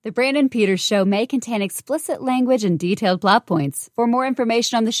The Brandon Peters Show may contain explicit language and detailed plot points. For more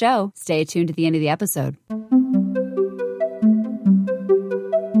information on the show, stay tuned to the end of the episode.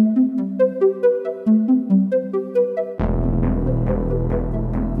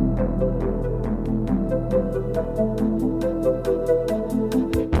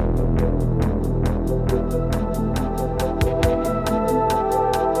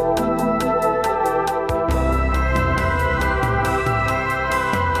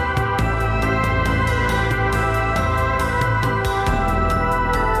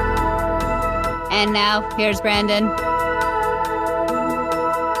 And now, here's Brandon.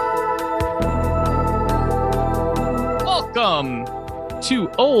 Welcome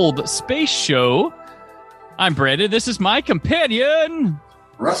to Old Space Show. I'm Brandon. This is my companion,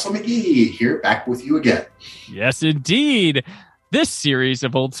 Russell McGee, here back with you again. Yes, indeed. This series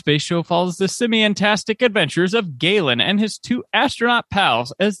of Old Space Show follows the simiantastic adventures of Galen and his two astronaut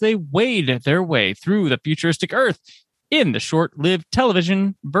pals as they wade their way through the futuristic Earth in the short-lived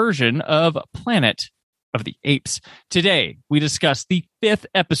television version of Planet of the Apes. Today, we discuss the 5th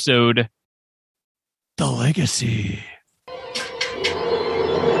episode, The Legacy.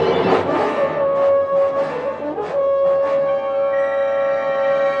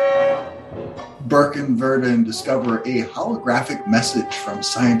 Burke and Verdon discover a holographic message from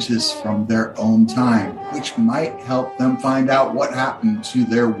scientists from their own time, which might help them find out what happened to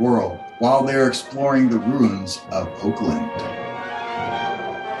their world while they're exploring the ruins of Oakland.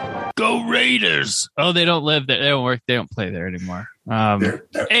 Go Raiders! Oh, they don't live there. They don't work. They don't play there anymore. They're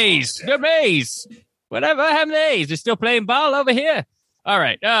A's. The A's. Whatever happened to the A's? They're still playing ball over here. All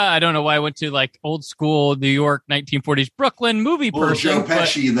right. I don't know why I went to like old school New York 1940s Brooklyn movie person. Joe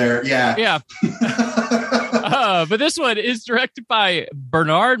Pesci there. Yeah. Yeah. But this one is directed by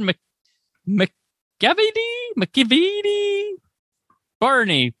Bernard McKivity.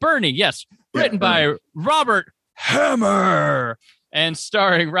 Bernie, yes. Written by Robert Hammer and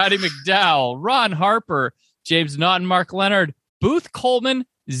starring Roddy McDowall, Ron Harper, James Naughton, Mark Leonard, Booth Coleman,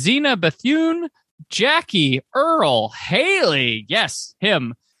 Zena Bethune, Jackie Earle Haley, yes,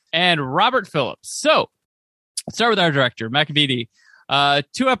 him, and Robert Phillips. So, let's start with our director, McAvity.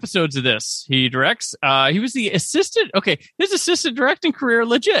 2 episodes of this he directs. He was the assistant. Okay, his assistant directing career,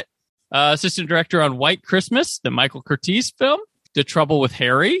 legit. Assistant director on White Christmas, the Michael Curtiz film, The Trouble with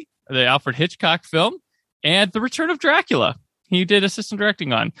Harry, the Alfred Hitchcock film, and The Return of Dracula. He did assistant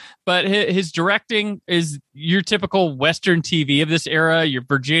directing on. But his directing is your typical Western TV of this era, your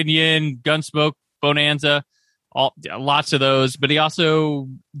Virginian, Gunsmoke, Bonanza, lots of those. But he also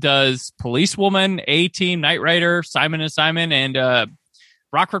does Policewoman, A-Team, Knight Rider, Simon & Simon, and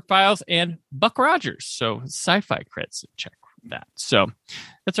Rockford Files, and Buck Rogers. So sci-fi crits, check that. So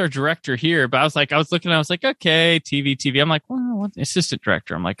that's our director here. But I was looking, I was like, okay, TV. I'm like, well, what assistant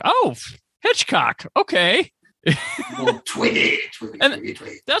director? I'm like, oh, Hitchcock. Okay. Twiggy.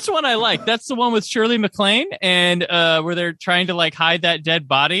 That's one I like. That's the one with Shirley MacLaine and where they're trying to like hide that dead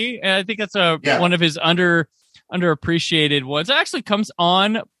body. And I think that's one of his underappreciated ones. It actually comes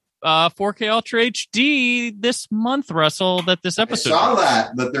on 4K Ultra HD this month, Russell, that this episode. I saw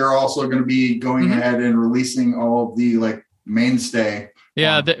that they're also going to be going ahead and releasing all of the like mainstay.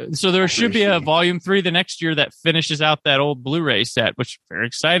 Yeah, so there should be a volume 3 the next year that finishes out that old Blu-ray set, which I'm very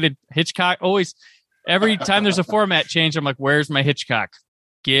excited. Hitchcock always, every time there's a format change, I'm like, where's my Hitchcock?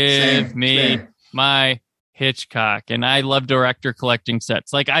 Give me my Hitchcock. And I love director collecting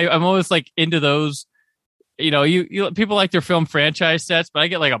sets. Like I'm always like into those. You know, you people like their film franchise sets, but I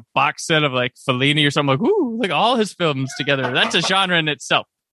get like a box set of like Fellini or something like, ooh, like all his films together. That's a genre in itself.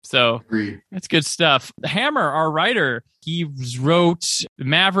 So that's good stuff. Hammer, our writer, he wrote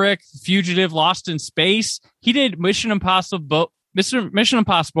Maverick, Fugitive, Lost in Space. He did Mission Impossible,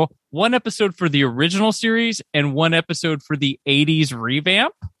 1 episode for the original series and 1 episode for the 80s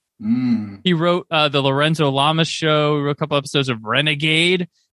revamp. He wrote the Lorenzo Lamas show. He wrote a couple episodes of Renegade,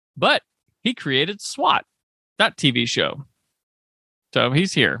 but he created SWAT, that TV show. So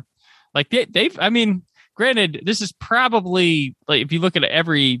he's here. Like they've, I mean, granted, this is probably like if you look at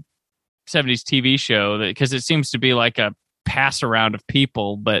every 70s TV show, because it seems to be like a pass around of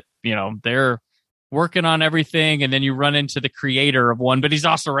people, but you know, they're working on everything, and then you run into the creator of one, but he's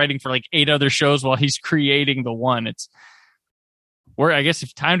also writing for like 8 other shows while he's creating the one. It's where I guess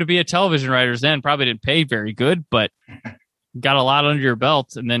if time to be a television writer then probably didn't pay very good, but got a lot under your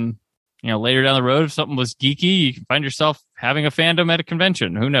belt, and then you know, later down the road, if something was geeky, you can find yourself having a fandom at a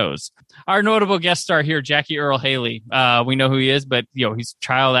convention. Who knows? Our notable guest star here, Jackie Earle Haley. We know who he is, but you know, he's a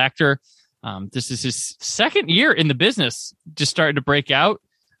child actor. This is his 2nd year in the business, just starting to break out.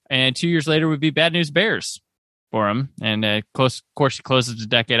 And 2 years later would be Bad News Bears. for him. And of course, he closes the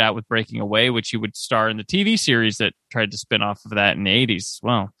decade out with Breaking Away, which he would star in the TV series that tried to spin off of that in the 80s as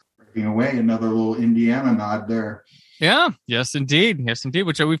well. Breaking Away, another little Indiana nod there. Yeah, yes, indeed,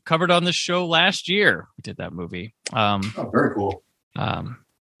 which we've covered on this show last year. We did that movie. Very cool.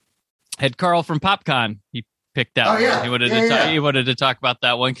 Had Carl from PopCon. He picked out. He wanted to talk about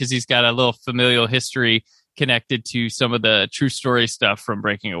that one because he's got a little familial history connected to some of the true story stuff from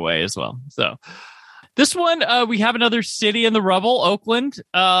Breaking Away as well. So this one, we have another city in the rubble, Oakland.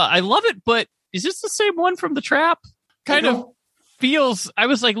 I love it, but is this the same one from The Trap? Kind of feels. I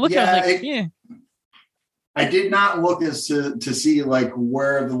was like, looking. I was like, yeah. I did not look as to see like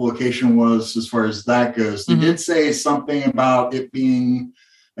where the location was as far as that goes. They did say something about it being,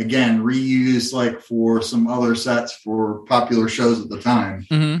 again, reused like for some other sets for popular shows at the time.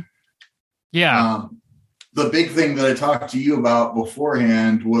 Mm-hmm. Yeah. The big thing that I talked to you about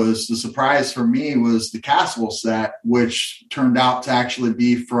beforehand was the surprise for me was the castle set, which turned out to actually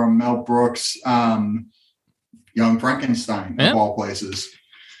be from Mel Brooks' Young Frankenstein, of all places.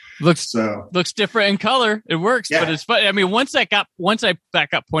 Looks different in color. It works, but it's funny. I mean, once I got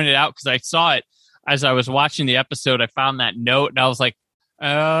pointed out because I saw it as I was watching the episode, I found that note and I was like,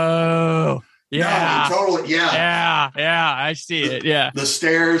 oh, yeah, no, totally, yeah, I see it. Yeah, the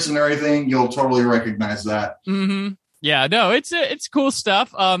stairs and everything, you'll totally recognize that. Mm-hmm. Yeah, no, it's cool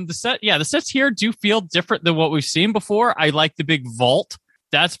stuff. The sets here do feel different than what we've seen before. I like the big vault.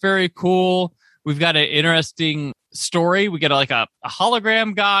 That's very cool. We've got an interesting story. We get a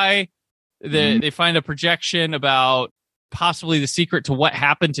hologram guy. They find a projection about possibly the secret to what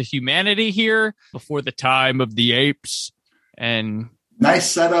happened to humanity here before the time of the apes. And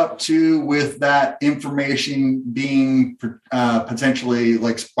nice setup too, with that information being potentially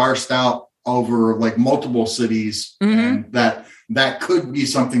like sparsed out over like multiple cities, and that could be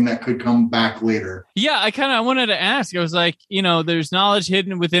something that could come back later. Yeah, I wanted to ask. I was like, there's knowledge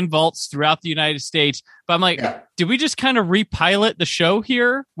hidden within vaults throughout the United States. But I'm like, did we just kind of repilot the show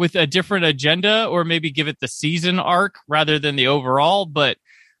here with a different agenda, or maybe give it the season arc rather than the overall? But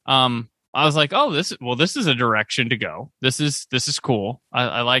I was like, oh, this is a direction to go. This is cool.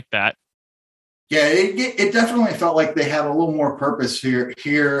 I like that. Yeah, it definitely felt like they had a little more purpose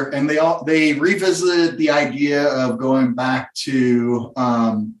here, and they revisited the idea of going back to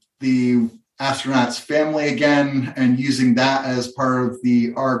the astronaut's family again and using that as part of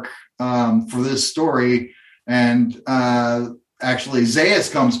the arc for this story. And actually,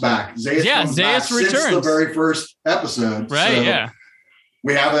 Zaius comes back. Zaius returns since the very first episode. Right? So yeah,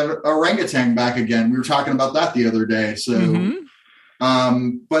 we have an orangutan back again. We were talking about that the other day. So.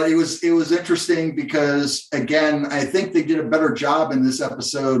 But it was interesting because, again, I think they did a better job in this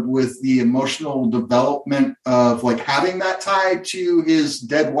episode with the emotional development of like having that tie to his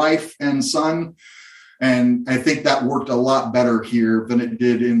dead wife and son. And I think that worked a lot better here than it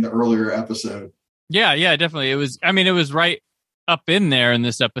did in the earlier episode. Yeah, definitely. It was right up in there in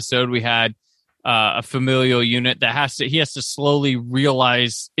this episode. We had a familial unit that he has to slowly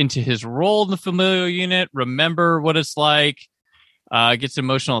realize into his role in the familial unit, remember what it's like. Gets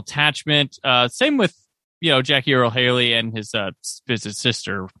emotional attachment. Same with, Jackie Earle Haley and his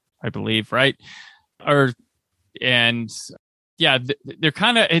sister, I believe, right? They're it's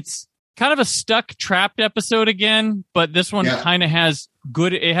kind of a stuck, trapped episode again, but this one kind of has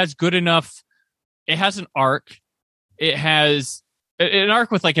good enough. It has an arc. It has an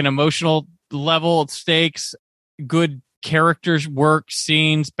arc with like an emotional level of stakes, good characters work,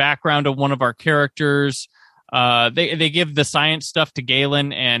 scenes, background of one of our characters. They give the science stuff to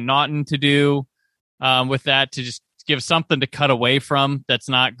Galen and Naughton to do with that, to just give something to cut away from that's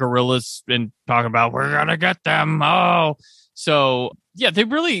not gorillas and talk about we're gonna get them. Oh, so yeah, they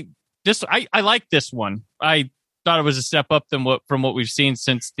really I like this one. I thought it was a step up from what we've seen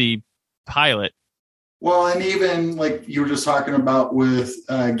since the pilot. Well, and even like you were just talking about with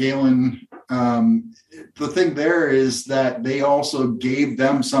Galen, the thing there is that they also gave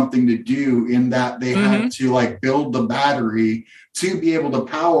them something to do in that they had to like build the battery to be able to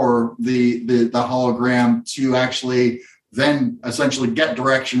power the hologram to actually then essentially get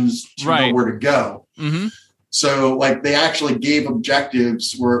directions to know where to go. Mm-hmm. So like they actually gave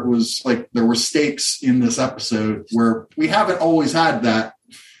objectives where it was like there were stakes in this episode where we haven't always had that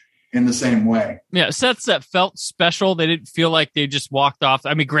in the same way. Yeah, sets that felt special. They didn't feel like they just walked off.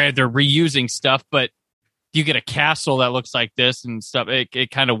 I mean, granted, they're reusing stuff, but you get a castle that looks like this and stuff.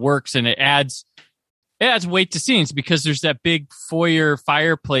 It kind of works, and it adds weight to scenes because there's that big foyer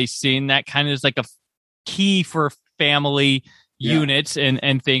fireplace scene that kind of is like a key for family units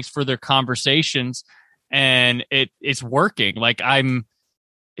and things for their conversations, and it's working. Like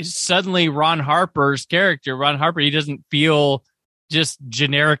suddenly Ron Harper's character, he doesn't feel just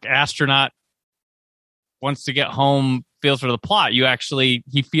generic astronaut wants to get home, feels for the plot.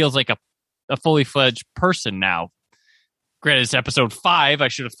 He feels like a fully fledged person now. Granted, it's episode 5. I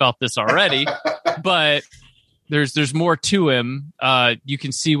should have felt this already, but there's more to him. You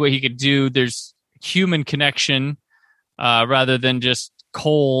can see what he could do. There's human connection rather than just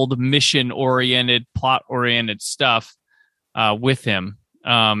cold, mission-oriented, plot-oriented stuff with him.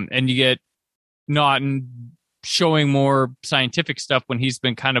 And you get Naughton showing more scientific stuff when he's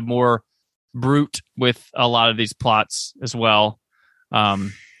been kind of more brute with a lot of these plots as well.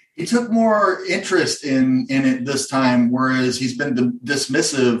 He took more interest in it this time, whereas he's been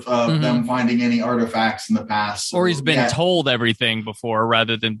dismissive of them finding any artifacts in the past. So, or he's been told everything before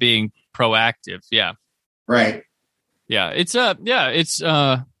rather than being proactive. Yeah. Right. Yeah. It's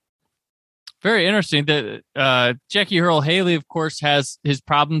very interesting that Jackie Earle Haley, of course, has his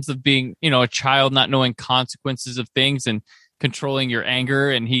problems of being, a child, not knowing consequences of things and controlling your anger.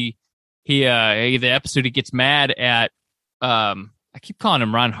 And the episode, he gets mad at, I keep calling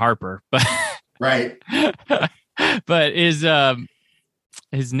him Ron Harper, but right. But his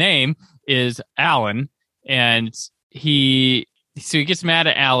name is Alan, and he gets mad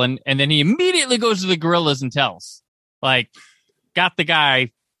at Alan, and then he immediately goes to the gorillas and tells, got the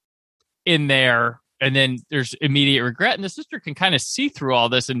guy in there, and then there's immediate regret, and the sister can kind of see through all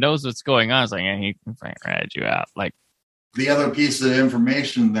this and knows what's going on. It's like, he ratted you out, The other piece of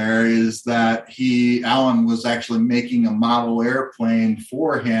information there is that Alan was actually making a model airplane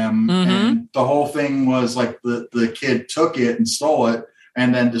for him. And the whole thing was the kid took it and stole it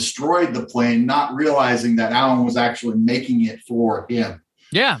and then destroyed the plane, not realizing that Alan was actually making it for him.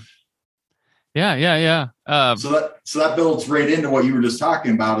 Yeah. Yeah. So that builds right into what you were just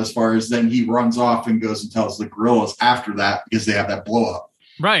talking about, as far as then he runs off and goes and tells the gorillas after that, because they have that blow up.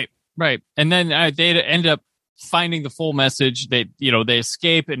 Right. And then they end up finding the full message. They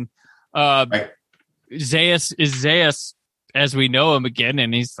escape, and Zaius is Zaius as we know him again,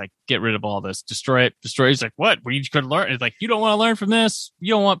 and he's like, get rid of all this, destroy it. He's like, what? We could learn. It's like, you don't want to learn from this.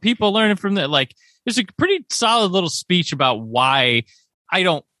 You don't want people learning from that. There's a pretty solid little speech about why I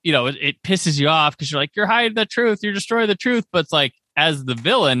don't, it pisses you off because you're like, you're hiding the truth, you're destroying the truth. But it's like, as the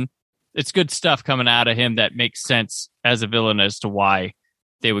villain, it's good stuff coming out of him that makes sense as a villain as to why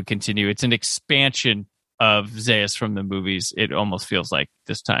they would continue. It's an expansion of Zaius from the movies. It almost feels like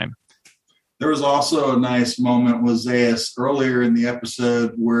this time. There was also a nice moment with Zaius earlier in the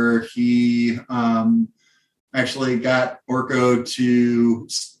episode where he actually got Orko to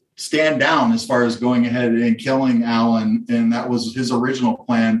stand down as far as going ahead and killing Alan, and that was his original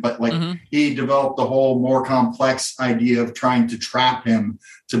plan. But he developed a whole more complex idea of trying to trap him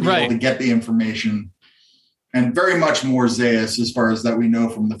to be able to get the information. And very much more Zaius as far as that we know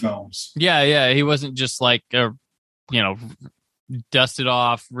from the films. Yeah. He wasn't just like a, dusted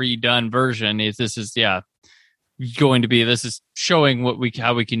off, redone version. This is showing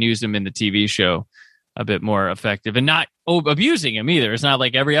how we can use him in the TV show a bit more effective, and not abusing him either. It's not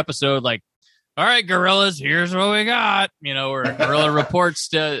like every episode, all right, gorillas, here's what we got. Or a gorilla reports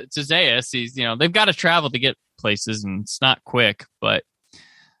to Zaius. He's, they've got to travel to get places, and it's not quick, but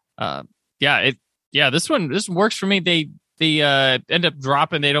this works for me. They end up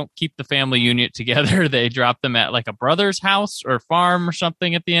dropping. They don't keep the family unit together. They drop them at a brother's house or farm or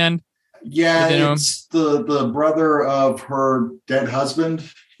something at the end. Yeah, it's the brother of her dead husband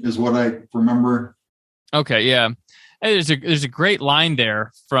is what I remember. Okay, yeah. There's a great line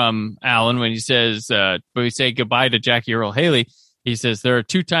there from Alan when he says, when we say goodbye to Jackie Earle Haley, he says, there are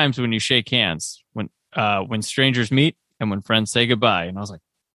 2 times when you shake hands, when strangers meet and when friends say goodbye. And I was like,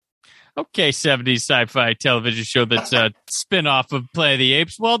 okay, 70s sci-fi television show that's a spin-off of Planet of the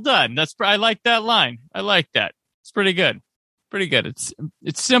Apes. Well done. I like that line. I like that. It's pretty good. Pretty good. It's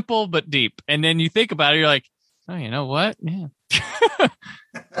simple but deep. And then you think about it, you're like, oh, you know what? Yeah.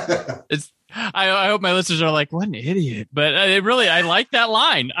 I hope my listeners are like, what an idiot. But I like that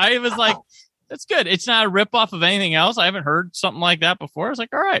line. I was like, that's good. It's not a ripoff of anything else. I haven't heard something like that before. I was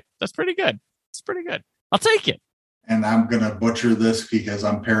like, all right, that's pretty good. It's pretty good. I'll take it. And I'm going to butcher this because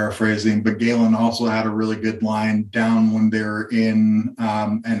I'm paraphrasing, but Galen also had a really good line down when they were in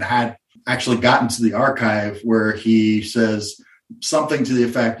and had actually gotten to the archive where he says something to the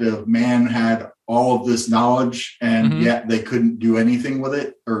effect of, man had all of this knowledge and yet they couldn't do anything with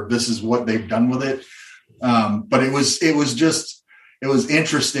it, or this is what they've done with it. But it was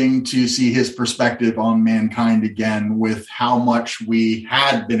interesting to see his perspective on mankind again, with how much we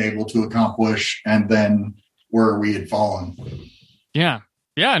had been able to accomplish and then where we had fallen. Yeah,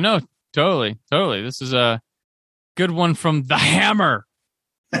 no, totally. This is a good one from the Hammer.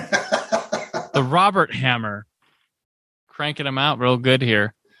 The Robert Hammer. Cranking them out real good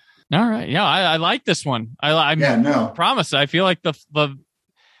here. All right. Yeah, I like this one. I promise. I feel like the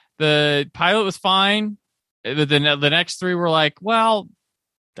pilot was fine. The next three were like, well,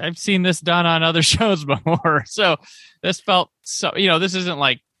 I've seen this done on other shows before. So this felt so, this isn't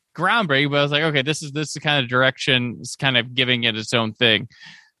like groundbreaking, but I was like, okay, this is the kind of direction. It's kind of giving it its own thing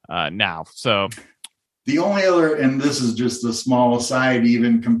now. So the only other, and this is just a small aside,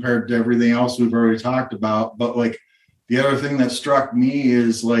 even compared to everything else we've already talked about, but like the other thing that struck me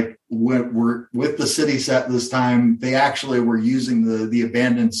is like we're with the city set this time, they actually were using the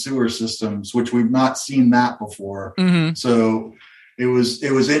abandoned sewer systems, which we've not seen that before. Mm-hmm. So it was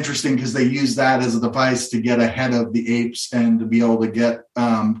interesting because they used that as a device to get ahead of the apes and to be able to get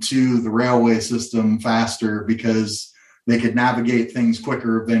to the railway system faster because they could navigate things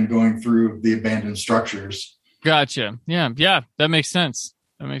quicker than going through the abandoned structures. Gotcha. Yeah, that makes sense.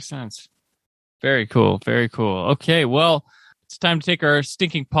 Very cool. Very cool. Okay, well, it's time to take our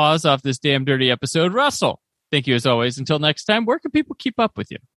stinking paws off this damn dirty episode. Russell, thank you as always. Until next time, where can people keep up with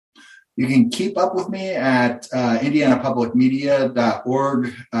you? You can keep up with me at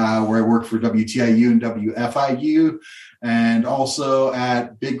indianapublicmedia.org, where I work for WTIU and WFIU, and also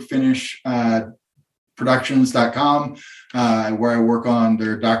at Big Finish Productions.com, where I work on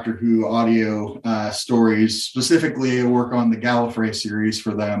their Doctor Who audio stories. Specifically, I work on the Gallifrey series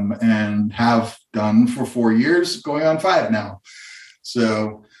for them and have done for 4 years, going on 5 now.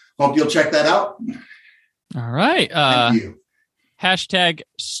 So hope you'll check that out. All right. Thank you. Hashtag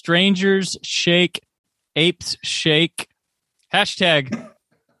strangers shake, apes shake. Hashtag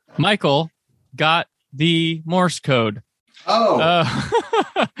Michael got the Morse code. Oh,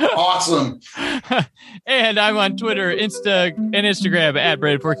 awesome. And I'm on Twitter, and Instagram at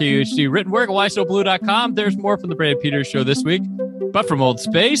Brandon4KUHD. Written work at whysoblue.com. There's more from the Brandon Peters Show this week. But from old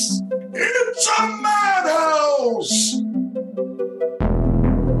space, it's a madhouse.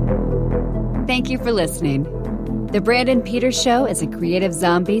 Thank you for listening. The Brandon Peters Show is a Creative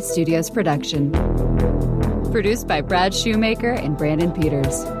Zombie Studios production. Produced by Brad Shoemaker and Brandon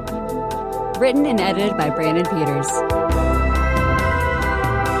Peters. Written and edited by Brandon Peters.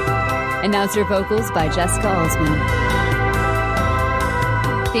 Announcer vocals by Jessica Alsman.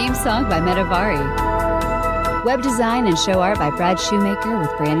 Theme song by Metavari. Web design and show art by Brad Shoemaker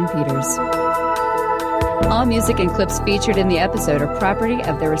with Brandon Peters. All music and clips featured in the episode are property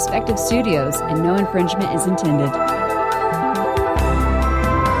of their respective studios and no infringement is intended.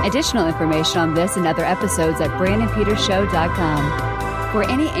 Additional information on this and other episodes at BrandonPetersShow.com. For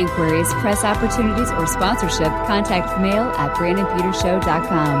any inquiries, press opportunities, or sponsorship, contact mail at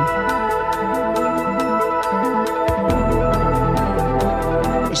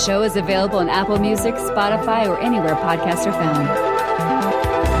BrandonPetersShow.com. The show is available on Apple Music, Spotify, or anywhere podcasts are found.